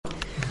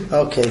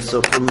Okay,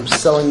 so from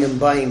selling and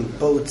buying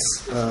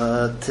boats,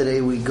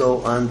 today we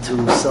go on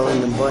to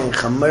selling and buying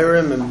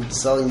chamerim and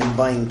selling and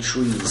buying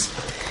trees.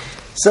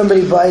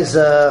 Somebody buys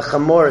a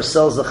chamor,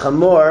 sells a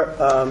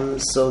chamor,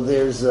 so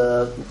there's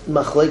a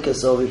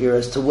machlekes over here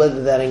as to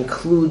whether that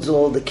includes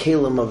all the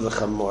kelim of the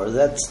chamor.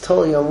 That's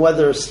totally on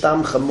whether a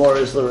stam chamor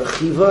is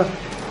l'rechiva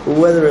or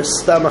whether a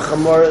stam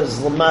chamor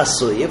is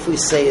l'masui. If we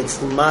say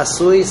it's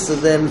l'masui, so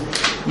then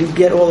you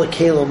get all the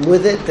kelim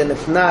with it, and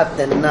if not,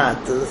 then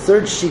not. The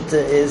third shita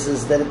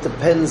is that it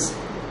depends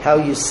how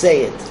you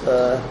say it.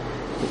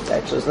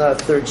 Actually, it's not a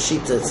third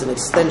shita; it's an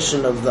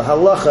extension of the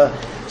halacha.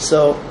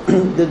 So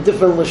the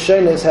different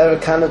lashonos have a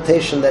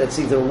connotation that it's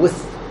either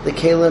with the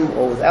kelim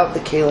or without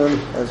the kelim,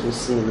 as we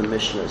see in the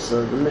Mishnah.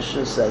 So the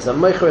Mishnah says,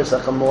 "Amaycher es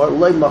achamor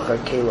loy machar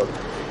kelim."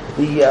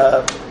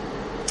 The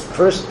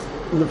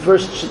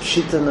first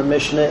shita in the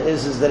Mishnah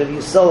is that if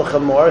you sell a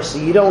chamor, so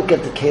you don't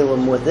get the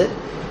kelim with it,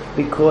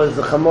 because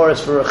the chamor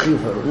is for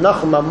rechiva.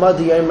 Nachum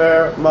Amadi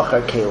Yomer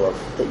machar kelim,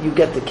 that you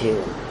get the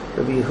kelim.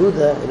 Rabbi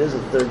Yehuda, it is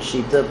a third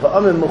shita.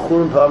 Pa'amim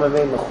mechurim, pa'amim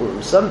ein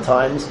mechurim.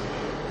 Sometimes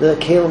the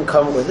kelim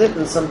come with it,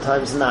 and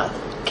sometimes not.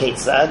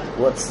 Ketzad,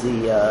 what's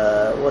the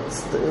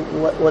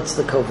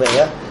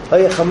koveya?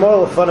 Haya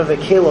chamor lefanav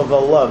kelim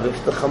v'alav.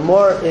 If the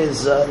chamor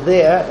is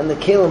there and the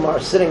kelim are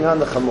sitting on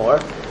the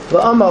chamor,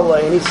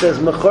 v'amalei, and he says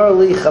mechor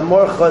li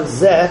chamor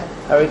chazeh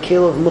are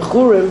kelim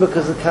mechurim,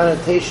 because the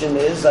connotation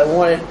is I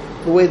want it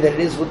the way that it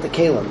is with the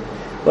kelim.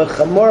 But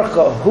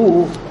chamorcha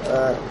hu,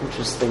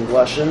 interesting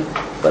lashon.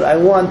 But I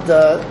want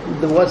the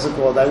what's it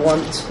called? I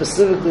want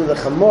specifically the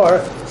chamor.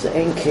 So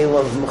ein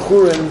kelim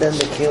mechurim. Then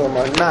the kelim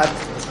are not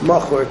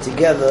machur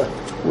together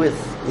with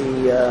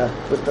the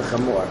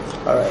chamor.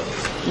 All right.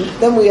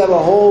 Then we have a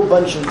whole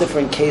bunch of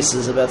different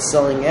cases about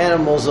selling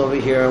animals over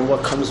here, and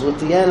what comes with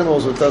the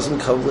animals, what doesn't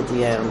come with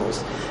the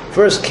animals.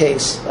 First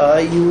case,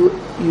 you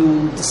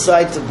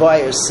decide to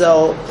buy or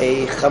sell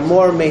a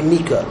chamor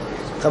meinika.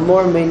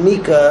 Chamor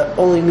meinika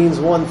only means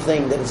one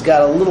thing, that it's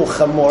got a little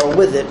chamor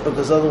with it,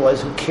 because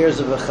otherwise who cares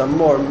if a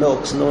chamor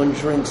milks? No one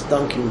drinks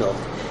donkey milk.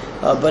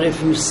 But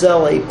if you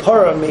sell a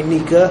para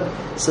meinika,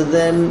 so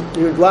then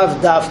you're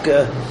lav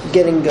dafka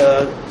getting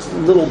a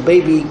little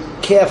baby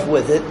calf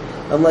with it,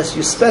 unless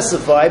you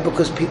specify,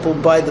 because people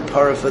buy the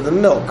para for the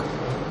milk.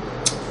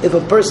 If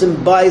a person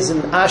buys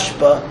an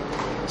ashpa,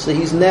 so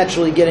he's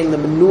naturally getting the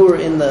manure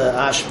in the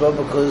ashpa,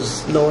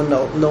 because no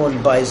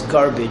one buys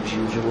garbage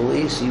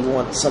usually. So you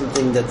want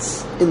something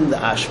that's in the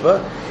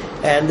ashpa.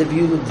 And if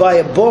you buy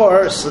a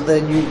bar, so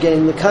then you're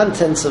getting the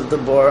contents of the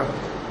bar,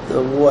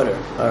 the water.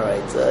 All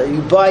right. If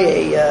you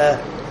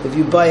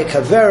buy a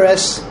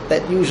kaveres,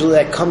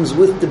 that comes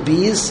with the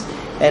bees.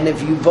 And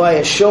if you buy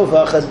a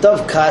shovach, a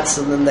dovekatz,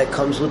 and then that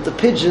comes with the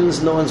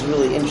pigeons, no one's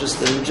really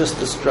interested in just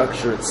the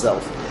structure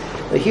itself.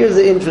 But here's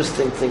the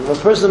interesting thing: when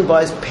a person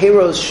buys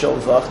peros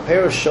shovach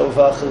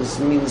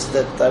means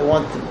that I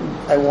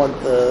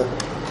want the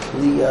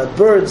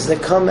birds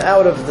that come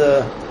out of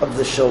the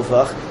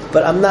shovach,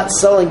 but I'm not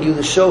selling you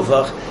the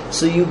shovach.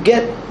 So you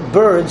get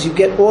birds, you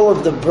get all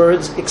of the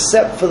birds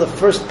except for the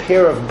first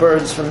pair of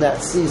birds from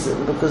that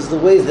season, because the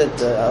way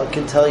that I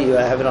can tell you,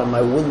 I have it on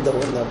my window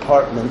in the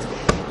apartment,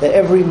 that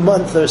every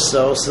month or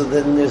so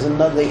then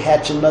they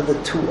hatch another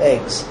 2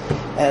 eggs.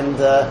 And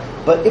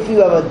but if you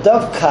have a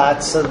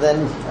dovekatz, so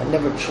then I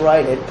never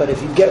tried it, but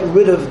if you get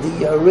rid of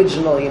the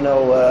original,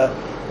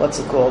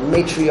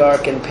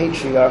 matriarch and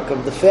patriarch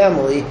of the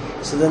family,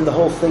 so then the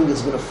whole thing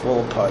is going to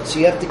fall apart. So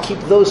you have to keep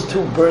those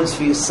 2 birds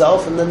for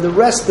yourself, and then the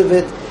rest of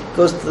it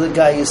goes to the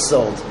guy you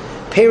sold.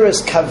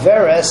 Peres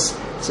kaveres,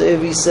 so if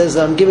he says,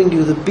 I'm giving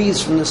you the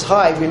bees from this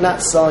hive, you're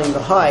not selling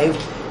the hive.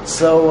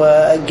 So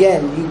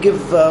again, you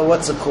give,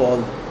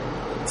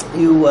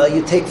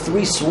 you take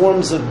 3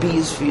 swarms of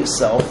bees for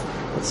yourself.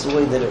 That's the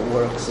way that it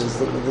works, is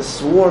that the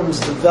swarms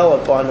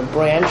develop on a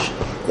branch.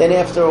 Then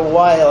after a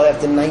while,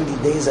 after 90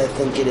 days I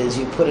think it is,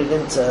 you put it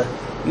into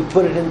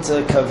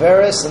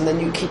kaveris, and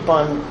then you keep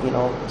on,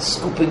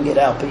 scooping it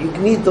out. But you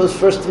need those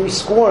first 3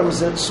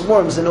 swarms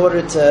in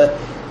order to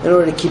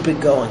keep it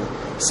going.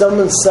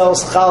 Someone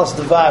sells chalas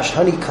devash,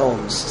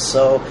 honeycombs.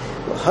 So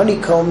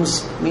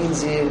honeycombs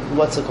means you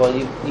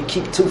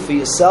keep 2 for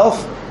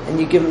yourself, and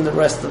you give him the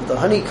rest of the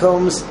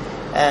honeycombs.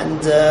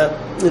 And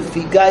if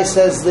the guy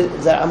says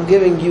that I'm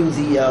giving you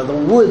the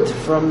wood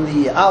from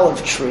the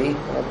olive tree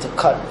to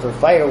cut for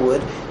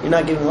firewood, you're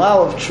not giving the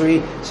olive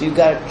tree, so you've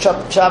got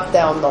to chop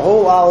down the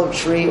whole olive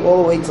tree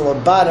all the way to the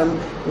bottom,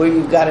 where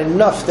you've got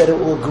enough that it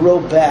will grow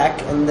back,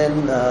 and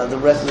then the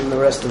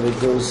rest of it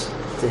goes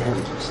to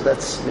him. So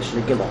that's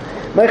Mishnah Gimel.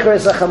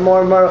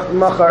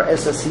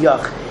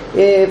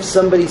 If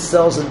somebody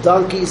sells a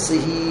donkey, so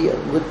he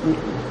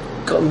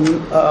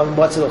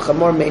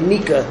chamor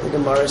meinika, the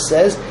Gemara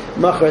says,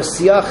 machar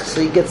siach, so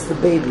he gets the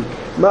baby.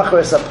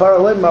 Machar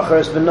saparle,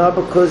 machar bena,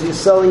 because you're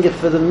selling it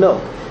for the milk.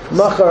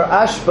 Machar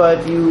ashpa,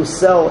 if you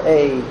sell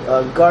a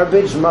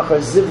garbage. Machar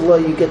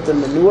zivla, you get the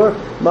manure.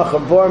 Machar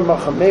bar,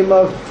 machar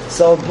meimav,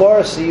 sell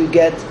bar, so you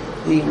get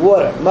the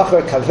water.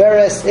 Machar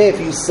kaveres, if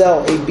you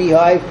sell a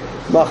beehive.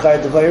 Machar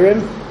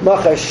devarim.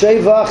 Machar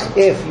shevach,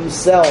 if you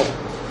sell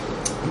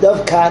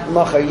Dove kat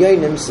machar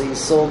yonim, so you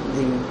sold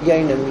the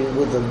yonim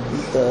with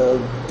the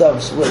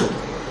doves with it.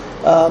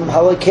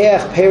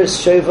 Halakeach peres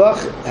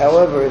shevach.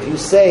 However, if you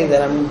say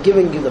that I'm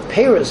giving you the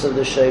peres of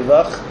the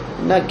shevach,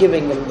 I'm not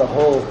giving him the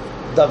whole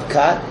dove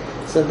kat,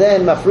 so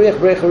then mafriach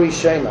brecha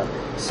rishona.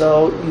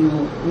 So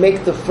you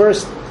make the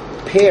first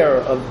pair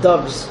of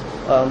doves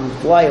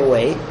fly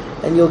away,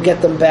 and you'll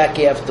get them back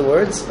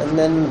afterwards, and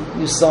then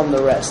you sell them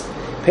the rest.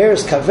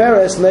 Peres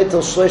kaveres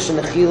noitel shlosh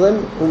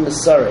nechilim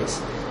u'mesares.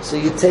 So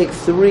you take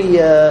three,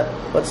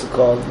 what's it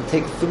called? You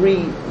take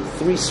three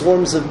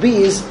swarms of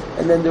bees,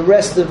 and then the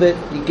rest of it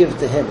you give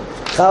to him.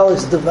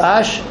 Chalas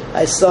devash,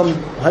 I some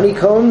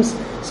honeycombs,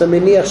 so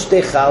miniach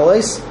shtei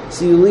chalas.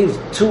 So you leave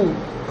 2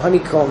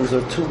 honeycombs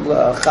or 2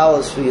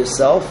 chalas for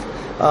yourself.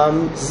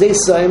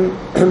 Zaysim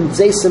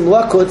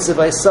lakutz, if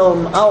I sell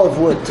him olive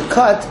wood to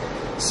cut,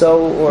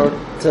 so or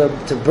to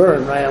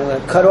burn, right? I'm going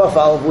to cut off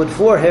olive wood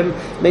for him.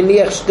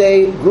 Meniach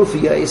shtei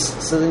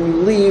grufiyos. So then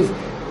you leave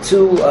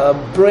 2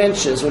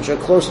 branches which are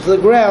close to the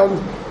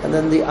ground, and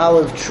then the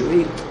olive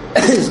tree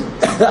is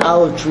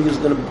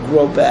going to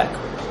grow back.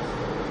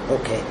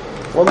 Okay,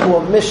 one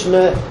more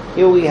Mishnah.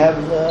 Here we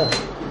have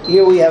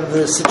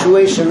the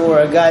situation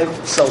where a guy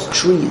sells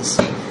trees.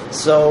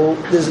 So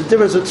there's a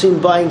difference between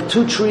buying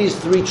 2 trees,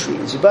 3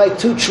 trees. You buy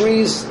 2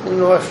 trees in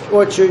an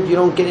orchard, you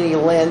don't get any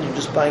land, you're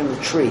just buying the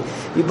tree.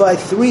 You buy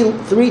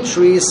three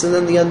trees, and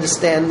then the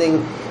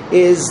understanding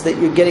is that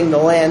you're getting the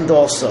land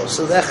also.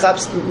 So that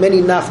has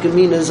many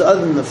nafkaminas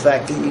other than the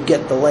fact that you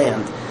get the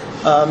land.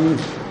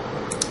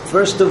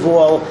 First of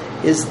all,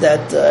 is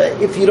that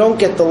if you don't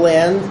get the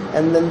land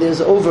and then there's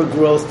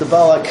overgrowth, the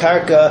Bala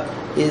Karka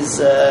is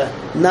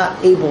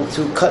not able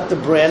to cut the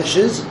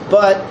branches,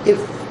 but if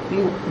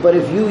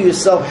you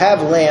yourself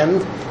have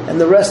land and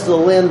the rest of the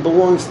land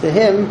belongs to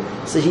him,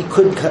 so he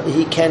can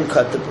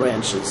cut the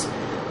branches.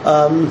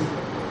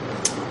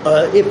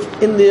 If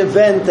in the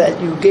event that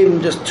you gave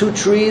him just 2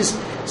 trees,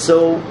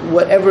 so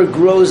whatever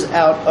grows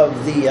out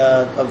of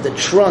the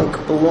trunk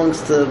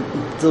belongs to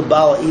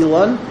Bala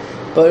Ilan,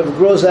 but if it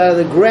grows out of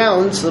the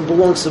ground, so it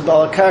belongs to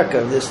Bala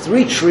Karka. If there's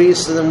 3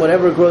 trees, so then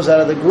whatever grows out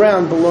of the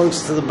ground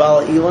belongs to the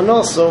Bala Ilan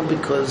also,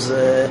 because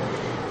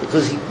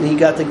he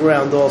got the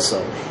ground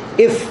also.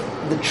 If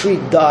the tree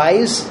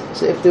dies,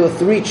 so if there were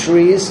 3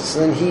 trees, so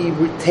then he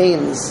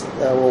retains,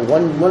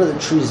 one of the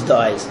trees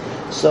dies.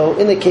 So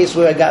in the case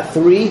where I got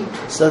 3,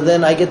 so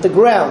then I get the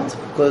ground,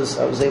 because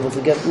I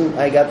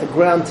got the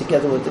ground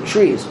together with the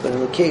trees. But in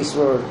the case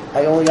where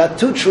I only got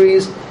 2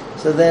 trees,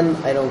 so then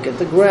I don't get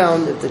the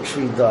ground if the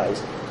tree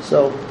dies.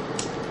 So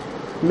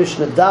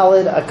Mishnah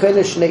Daled,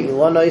 Akayna Shnei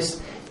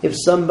Ilonos, if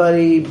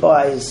somebody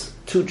buys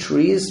 2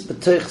 trees,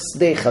 B'tich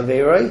Sdei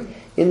Chaveroi,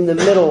 in the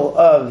middle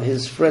of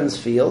his friend's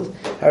field,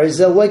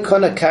 Harizel Loi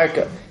Kona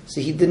Karka.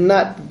 So he did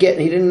not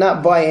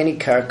buy any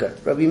karka.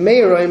 Rabbi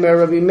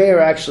Meir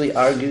actually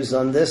argues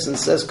on this and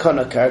says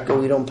Kona karka.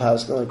 We don't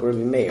pass like Rabbi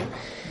Meir.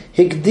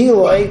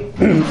 Higdiloi,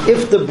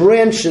 if the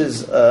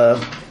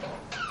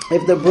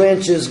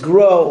branches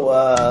grow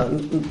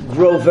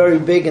very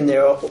big and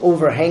they're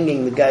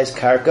overhanging the guy's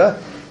karka,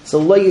 so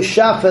Lo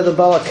Yishafa, the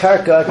Bala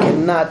Karka,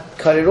 cannot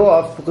cut it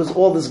off because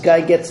all this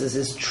guy gets is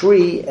his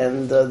tree,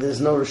 and there's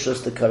no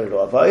rishus to cut it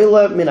off.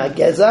 Ha'ila min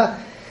ha'geza.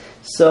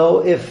 So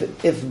if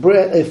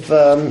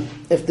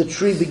the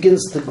tree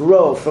begins to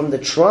grow from the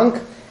trunk,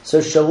 so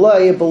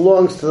shalai, it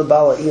belongs to the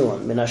Bala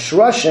Ilan. Min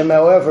hashrashim,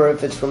 however,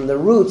 if it's from the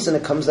roots and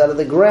it comes out of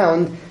the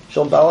ground,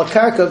 shal Bala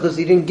Karka, because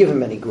he didn't give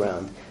him any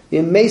ground.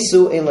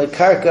 V'mesu ein le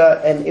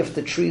karka, and if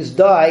the trees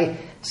die,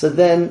 so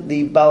then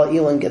the Bala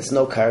Ilan gets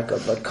no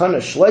karka. But kana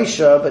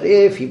shleisha, but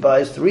if he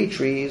buys 3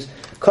 trees,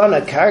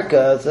 kana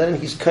karka, then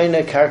he's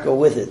kana karka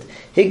with it.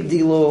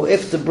 Higdilu,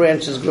 if the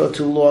branches grow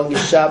too long,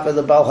 Yishapa,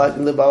 the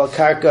Bala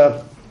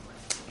Karka,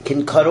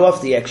 can cut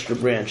off the extra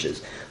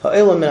branches.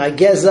 Ha'ila min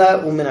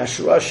ha'geza u'min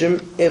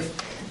ha'shurashim, if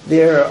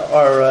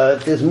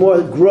there's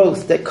more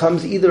growth that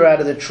comes either out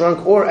of the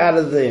trunk or out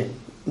of the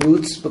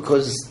roots,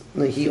 because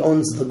he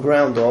owns the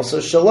ground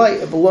also,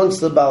 shalai, it belongs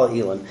to the Bala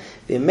Ilan.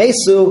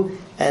 V'mesu,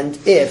 and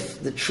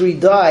if the tree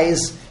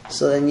dies,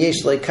 so then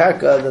yesh le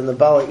karka, then the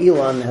Bala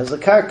Ilan has the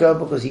karka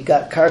because he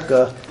got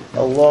karka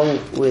along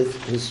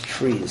with his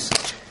trees.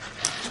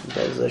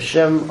 There's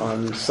Hashem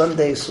on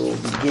Sunday, so we'll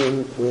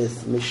begin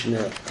with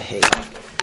Mishnah Hey.